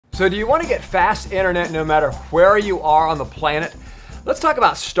So do you want to get fast internet no matter where you are on the planet? Let's talk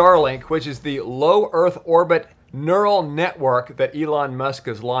about Starlink, which is the low Earth orbit neural network that Elon Musk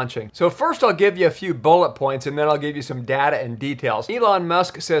is launching. So first I'll give you a few bullet points and then I'll give you some data and details. Elon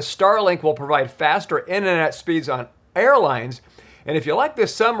Musk says Starlink will provide faster internet speeds on airlines. And if you like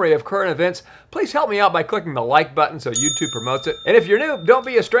this summary of current events, please help me out by clicking the like button so YouTube promotes it. And if you're new, don't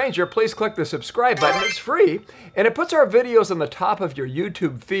be a stranger, please click the subscribe button. It's free, and it puts our videos on the top of your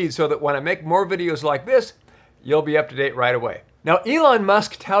YouTube feed so that when I make more videos like this, you'll be up to date right away. Now, Elon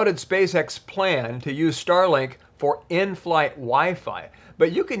Musk touted Spacex plan to use Starlink for in-flight Wi-Fi,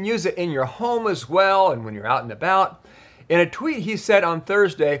 but you can use it in your home as well and when you're out and about. In a tweet, he said on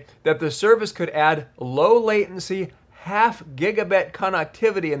Thursday that the service could add low latency, half gigabit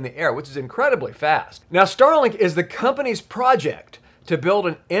connectivity in the air, which is incredibly fast. Now, Starlink is the company's project to build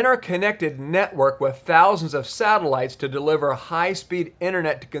an interconnected network with thousands of satellites to deliver high-speed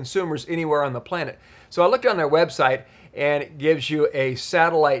internet to consumers anywhere on the planet. So I looked on their website and it gives you a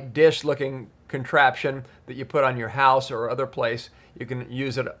satellite dish-looking contraption that you put on your house or other place. You can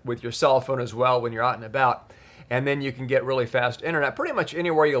use it with your cell phone as well when you're out and about. And then you can get really fast internet pretty much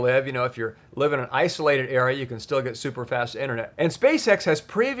anywhere you live. You know, if you live in an isolated area, you can still get super fast internet. And SpaceX has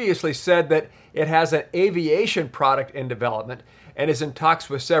previously said that it has an aviation product in development and is in talks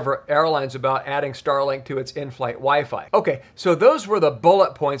with several airlines about adding Starlink to its in-flight Wi-Fi. Okay, so those were the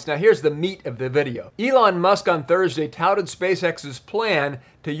bullet points. Now here's the meat of the video. Elon Musk on Thursday touted SpaceX's plan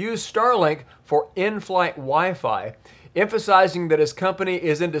to use Starlink for in-flight Wi-Fi, emphasizing that his company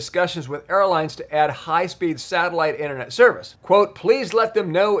is in discussions with airlines to add high-speed satellite internet service. Quote, "Please let them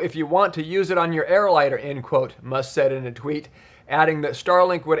know if you want to use it on your airliner," end quote, Musk said in a tweet, adding that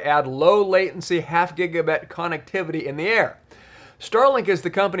Starlink would add low latency, half gigabit connectivity in the air. Starlink is the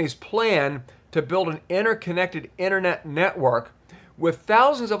company's plan to build an interconnected internet network with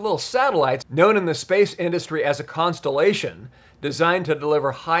thousands of little satellites, known in the space industry as a constellation, designed to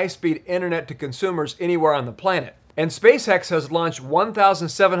deliver high-speed internet to consumers anywhere on the planet. And SpaceX has launched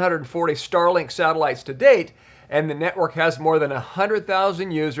 1,740 Starlink satellites to date, and the network has more than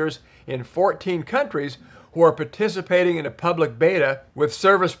 100,000 users in 14 countries who are participating in a public beta with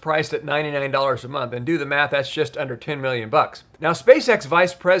service priced at $99 a month. And do the math, that's just under 10 million bucks. Now, SpaceX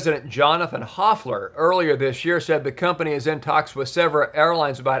Vice President Jonathan Hoffler earlier this year said the company is in talks with several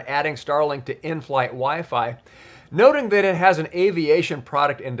airlines about adding Starlink to in-flight Wi-Fi, noting that it has an aviation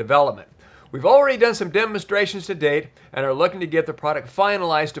product in development. We've already done some demonstrations to date and are looking to get the product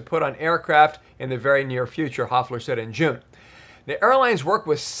finalized to put on aircraft in the very near future, Hoffler said in June. The airlines work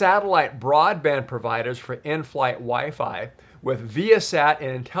with satellite broadband providers for in-flight Wi-Fi with Viasat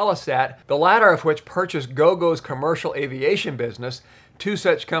and Intelsat, the latter of which purchased Gogo's commercial aviation business. Two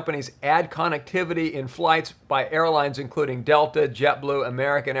such companies add connectivity in flights by airlines including Delta, JetBlue,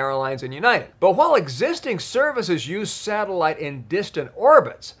 American Airlines, and United. But while existing services use satellite in distant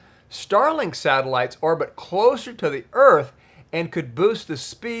orbits, Starlink satellites orbit closer to the Earth and could boost the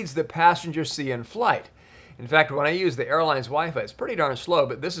speeds that passengers see in flight. In fact, when I use the airline's Wi-Fi, it's pretty darn slow,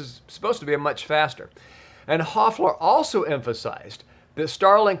 but this is supposed to be much faster. And Hoffler also emphasized that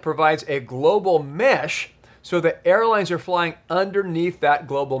Starlink provides a global mesh so that airlines are flying underneath that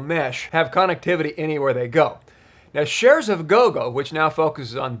global mesh have connectivity anywhere they go. Now, shares of Gogo, which now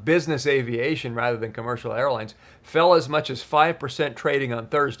focuses on business aviation rather than commercial airlines, fell as much as 5% trading on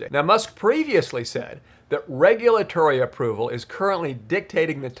Thursday. Now, Musk previously said that regulatory approval is currently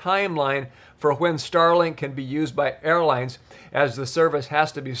dictating the timeline for when Starlink can be used by airlines, as the service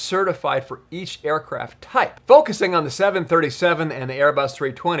has to be certified for each aircraft type, focusing on the 737 and the Airbus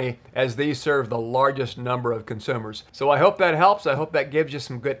 320 as these serve the largest number of consumers. So I hope that helps. I hope that gives you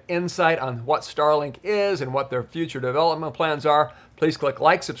some good insight on what Starlink is and what their future development plans are. Please click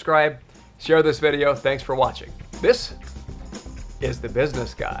like, subscribe, share this video. Thanks for watching. This is The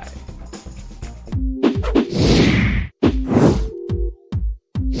Business Guy.